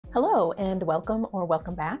Hello and welcome or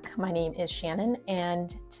welcome back. My name is Shannon,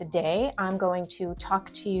 and today I'm going to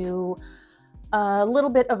talk to you a little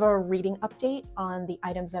bit of a reading update on the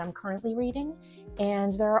items that I'm currently reading.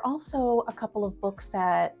 And there are also a couple of books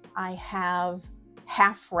that I have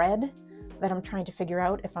half read that I'm trying to figure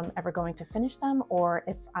out if I'm ever going to finish them or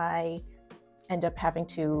if I end up having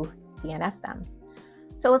to DNF them.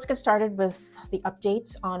 So let's get started with the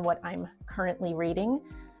updates on what I'm currently reading.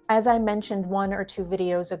 As I mentioned 1 or 2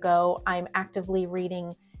 videos ago, I'm actively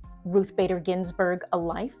reading Ruth Bader Ginsburg, A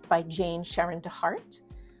Life by Jane Sharon DeHart.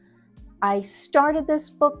 I started this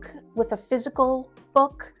book with a physical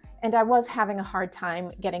book, and I was having a hard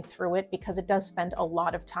time getting through it because it does spend a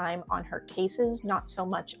lot of time on her cases, not so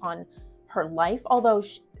much on her life, although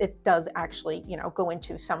it does actually, go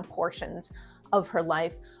into some portions of her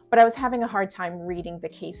life. But I was having a hard time reading the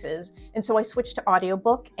cases, and so I switched to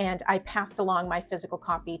audiobook, and I passed along my physical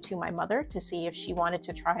copy to my mother to see if she wanted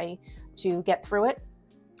to try to get through it.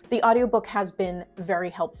 The audiobook has been very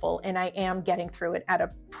helpful, and I am getting through it at a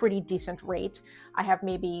pretty decent rate. I have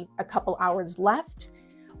maybe a couple hours left.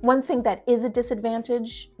 One thing that is a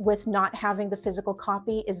disadvantage with not having the physical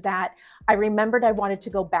copy is that I remembered I wanted to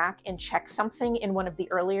go back and check something in one of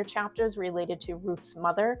the earlier chapters related to Ruth's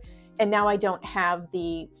mother, and now I don't have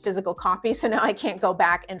the physical copy, so now I can't go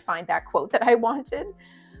back and find that quote that I wanted,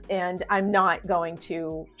 and I'm not going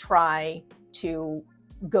to try to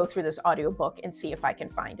go through this audiobook and see if I can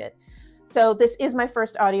find it. So this is my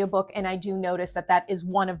first audiobook, and I do notice that that is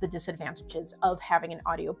one of the disadvantages of having an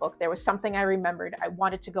audiobook. There was something I remembered, I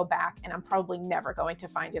wanted to go back, and I'm probably never going to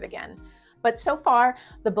find it again. But so far,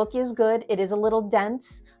 the book is good. It is a little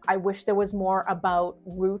dense. I wish there was more about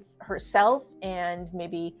Ruth herself and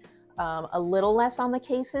maybe a little less on the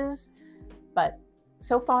cases, but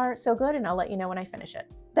so far, so good, and I'll let you know when I finish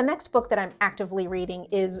it. The next book that I'm actively reading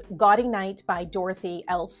is Gaudy Night by Dorothy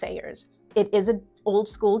L. Sayers. It is an old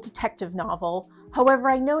school detective novel. However,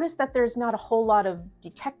 I noticed that there's not a whole lot of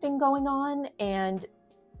detecting going on, and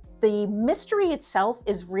the mystery itself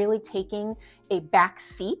is really taking a back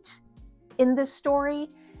seat in this story.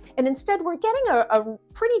 And instead, we're getting a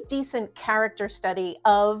pretty decent character study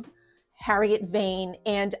of Harriet Vane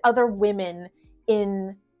and other women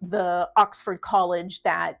in the Oxford College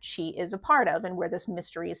that she is a part of and where this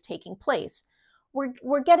mystery is taking place.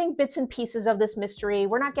 We're getting bits and pieces of this mystery.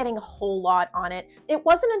 We're not getting a whole lot on it. It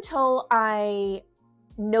wasn't until I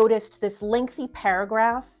noticed this lengthy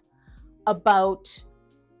paragraph about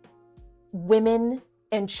women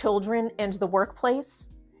and children and the workplace.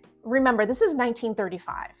 Remember, this is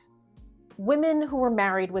 1935. Women who were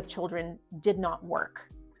married with children did not work.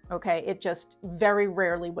 Okay, it just very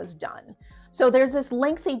rarely was done. So there's this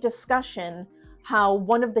lengthy discussion how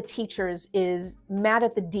one of the teachers is mad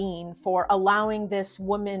at the dean for allowing this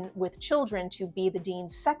woman with children to be the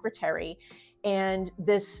dean's secretary. And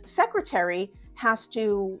this secretary has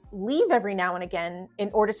to leave every now and again in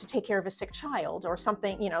order to take care of a sick child or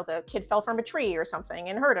something, the kid fell from a tree or something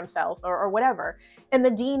and hurt himself or whatever. And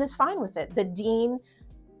the dean is fine with it. The dean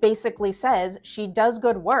basically says she does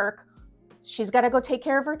good work. She's got to go take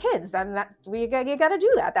care of her kids. Then you got to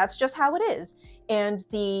do that. That's just how it is. And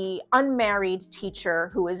the unmarried teacher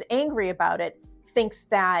who is angry about it thinks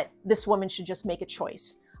that this woman should just make a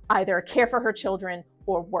choice, either care for her children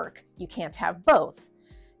or work. You can't have both.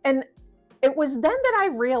 And it was then that I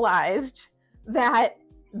realized that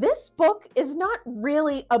this book is not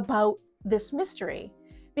really about this mystery,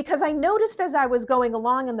 because I noticed as I was going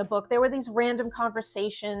along in the book, there were these random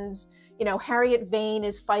conversations. Harriet Vane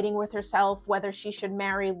is fighting with herself whether she should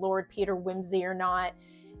marry Lord Peter Wimsey or not,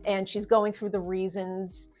 and she's going through the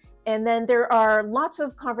reasons. And then there are lots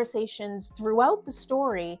of conversations throughout the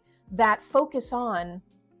story that focus on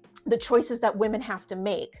the choices that women have to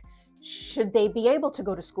make. Should they be able to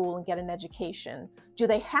go to school and get an education? Do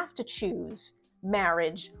they have to choose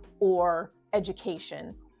marriage or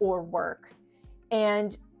education or work?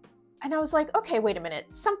 And I was like, okay, wait a minute,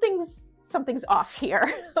 something's off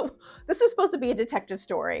here. This is supposed to be a detective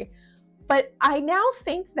story. But I now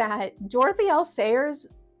think that Dorothy L. Sayers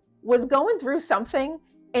was going through something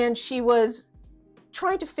and she was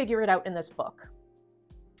trying to figure it out in this book.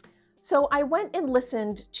 So I went and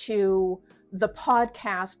listened to the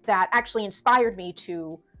podcast that actually inspired me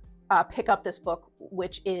to pick up this book,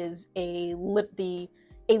 which is a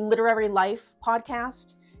Literary Life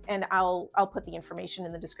podcast. And I'll put the information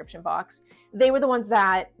in the description box. They were the ones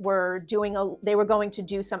that were they were going to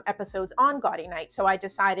do some episodes on Gaudy Night. So I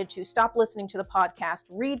decided to stop listening to the podcast,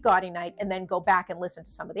 read Gaudy Night, and then go back and listen to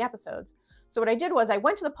some of the episodes. So what I did was I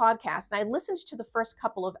went to the podcast and I listened to the first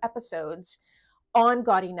couple of episodes on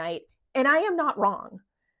Gaudy Night, and I am not wrong.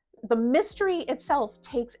 the mystery itself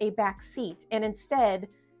takes a back seat, and instead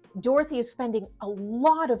Dorothy is spending a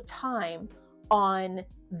lot of time on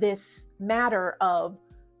this matter of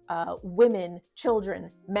women,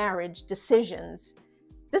 children, marriage, decisions.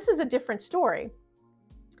 This is a different story.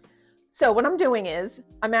 So what I'm doing is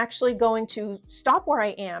I'm actually going to stop where I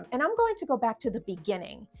am, and I'm going to go back to the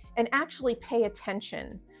beginning and actually pay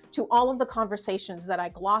attention to all of the conversations that I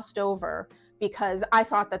glossed over because I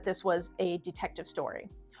thought that this was a detective story.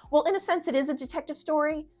 Well, in a sense, it is a detective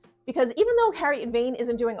story because even though Harriet Vane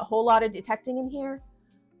isn't doing a whole lot of detecting in here,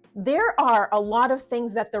 there are a lot of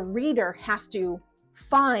things that the reader has to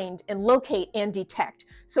find and locate and detect.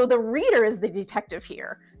 So the reader is the detective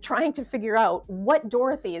here, trying to figure out what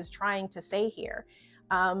Dorothy is trying to say here.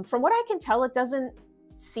 From what I can tell, it doesn't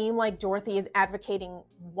seem like Dorothy is advocating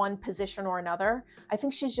one position or another. I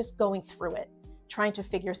think she's just going through it, trying to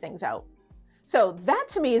figure things out. So that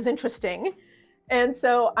to me is interesting. And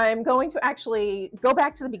so I'm going to actually go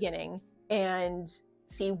back to the beginning and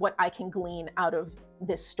see what I can glean out of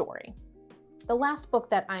this story. The last book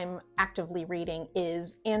that I'm actively reading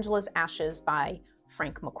is Angela's Ashes by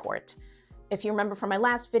Frank McCourt. If you remember from my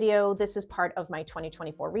last video, this is part of my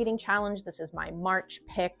 2024 reading challenge. This is my March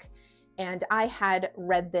pick. And I had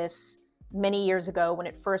read this many years ago when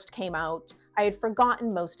it first came out. I had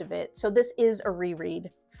forgotten most of it, so this is a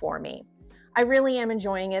reread for me. I really am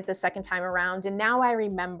enjoying it the second time around, and now I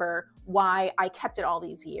remember why I kept it all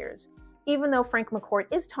these years. Even though Frank McCourt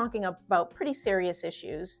is talking about pretty serious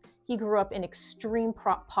issues, he grew up in extreme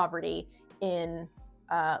poverty in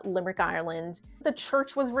Limerick, Ireland. The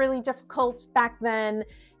church was really difficult back then.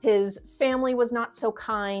 His family was not so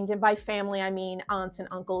kind, and by family I mean aunts and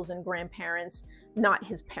uncles and grandparents, not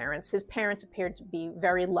his parents. His parents appeared to be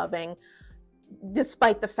very loving,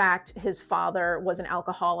 despite the fact his father was an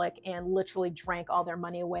alcoholic and literally drank all their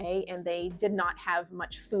money away, and they did not have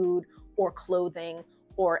much food or clothing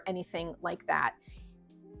or anything like that.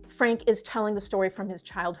 Frank is telling the story from his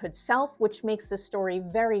childhood self, which makes this story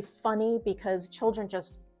very funny because children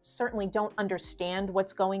just certainly don't understand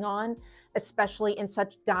what's going on, especially in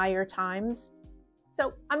such dire times.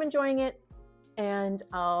 So I'm enjoying it, and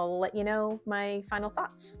I'll let you know my final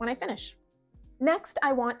thoughts when I finish. Next,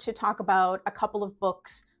 I want to talk about a couple of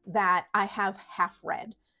books that I have half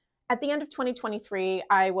read. At the end of 2023,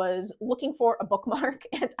 I was looking for a bookmark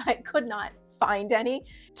and I could not find any.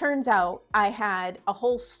 Turns out I had a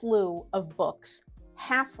whole slew of books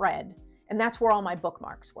half read, and that's where all my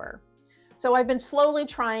bookmarks were. So I've been slowly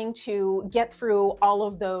trying to get through all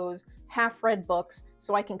of those half read books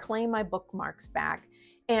so I can claim my bookmarks back.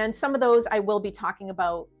 And some of those I will be talking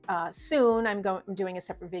about soon. I'm doing a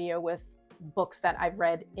separate video with books that I've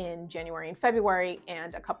read in January and February,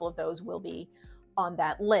 and a couple of those will be on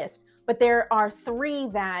that list. But there are three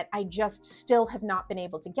that I just still have not been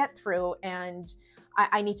able to get through, and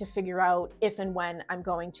I need to figure out if and when I'm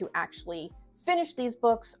going to actually finish these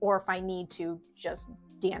books or if I need to just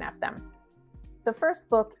DNF them. The first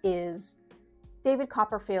book is David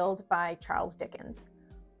Copperfield by Charles Dickens.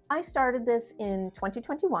 I started this in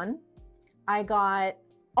 2021. I got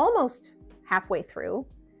almost halfway through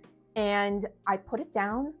and I put it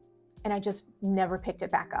down and I just never picked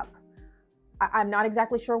it back up. I'm not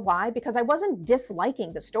exactly sure why, because I wasn't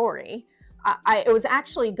disliking the story. It was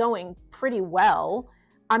actually going pretty well.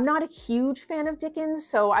 I'm not a huge fan of Dickens,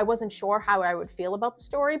 so I wasn't sure how I would feel about the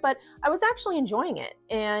story, but I was actually enjoying it.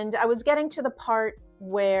 And I was getting to the part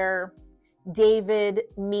where David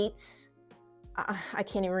meets, I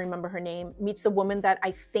can't even remember her name, meets the woman that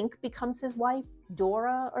I think becomes his wife,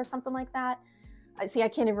 Dora or something like that. See, I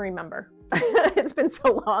can't even remember. It's been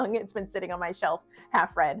so long, it's been sitting on my shelf,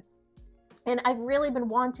 half read. And I've really been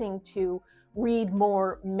wanting to read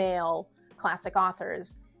more male classic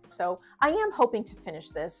authors. So I am hoping to finish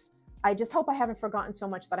this. I just hope I haven't forgotten so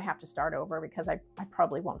much that I have to start over, because I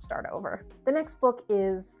probably won't start over. The next book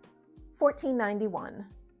is 1491,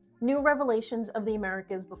 New Revelations of the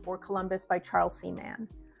Americas Before Columbus by Charles C. Mann.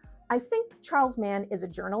 I think Charles Mann is a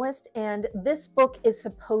journalist, and this book is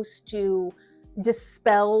supposed to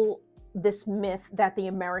dispel this myth that the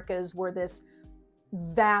Americas were this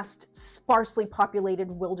vast, sparsely populated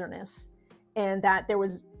wilderness, and that there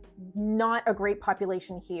was not a great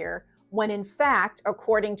population here, when in fact,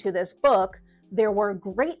 according to this book, there were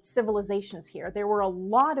great civilizations here. There were a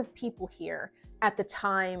lot of people here at the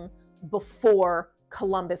time before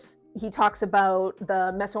Columbus. He talks about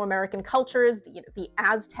the Mesoamerican cultures, the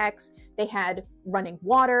Aztecs. They had running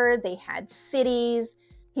water, they had cities.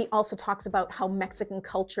 He also talks about how Mexican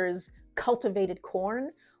cultures cultivated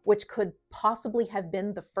corn, which could possibly have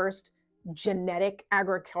been the first genetic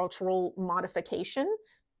agricultural modification.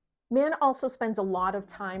 Mann also spends a lot of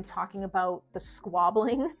time talking about the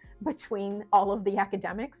squabbling between all of the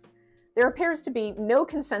academics. There appears to be no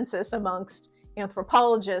consensus amongst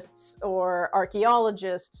anthropologists or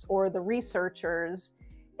archaeologists or the researchers,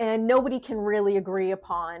 and nobody can really agree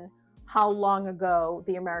upon how long ago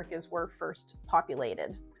the Americas were first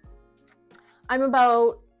populated. I'm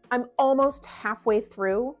almost halfway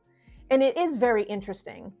through, and it is very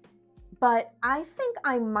interesting, but I think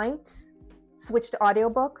I might switch to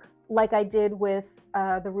audiobook like I did with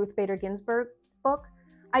the Ruth Bader Ginsburg book.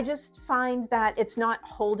 I just find that it's not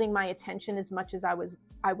holding my attention as much as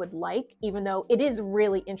I would like, even though it is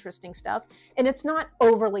really interesting stuff, and it's not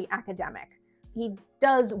overly academic. He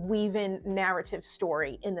does weave in narrative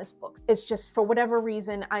story in this book. It's just, for whatever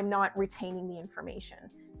reason, I'm not retaining the information.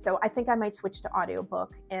 So I think I might switch to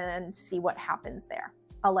audiobook and see what happens there.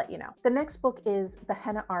 I'll let you know. The next book is The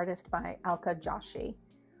Henna Artist by Alka Joshi.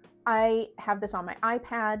 I have this on my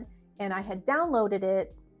iPad, and I had downloaded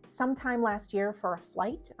it sometime last year for a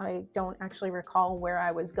flight. I don't actually recall where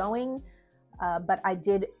I was going, but I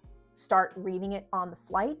did start reading it on the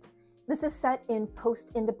flight. This is set in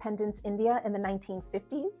post-independence India in the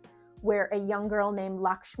 1950s, where a young girl named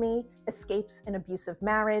Lakshmi escapes an abusive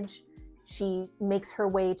marriage. She makes her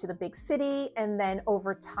way to the big city and then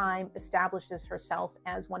over time establishes herself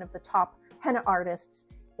as one of the top henna artists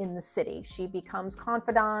in the city. She becomes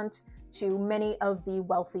confidant to many of the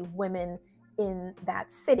wealthy women in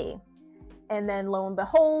that city. And then lo and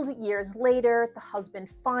behold, years later, the husband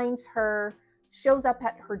finds her, shows up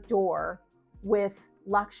at her door with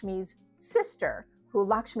Lakshmi's sister, who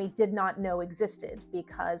Lakshmi did not know existed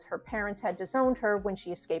because her parents had disowned her when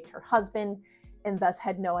she escaped her husband and thus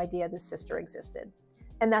had no idea this sister existed.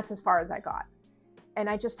 And that's as far as I got. And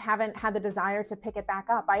I just haven't had the desire to pick it back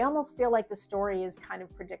up. I almost feel like the story is kind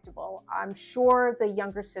of predictable. I'm sure the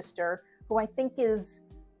younger sister, who I think is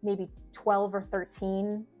maybe 12 or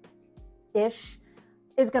 13-ish,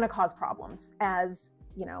 is going to cause problems, as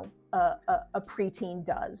you know, a preteen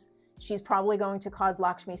does. She's probably going to cause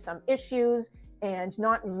Lakshmi some issues and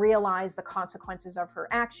not realize the consequences of her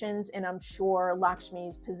actions. And I'm sure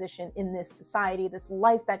Lakshmi's position in this society, this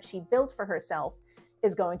life that she built for herself,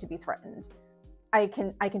 is going to be threatened. I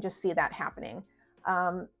can just see that happening.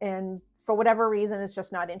 And for whatever reason, it's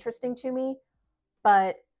just not interesting to me.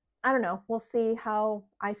 But I don't know. We'll see how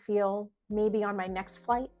I feel. Maybe on my next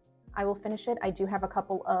flight, I will finish it. I do have a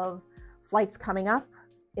couple of flights coming up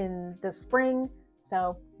in the spring,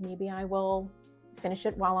 so maybe I will finish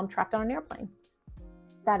it while I'm trapped on an airplane.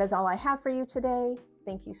 That is all I have for you today.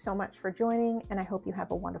 Thank you so much for joining, and I hope you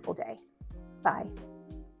have a wonderful day. Bye.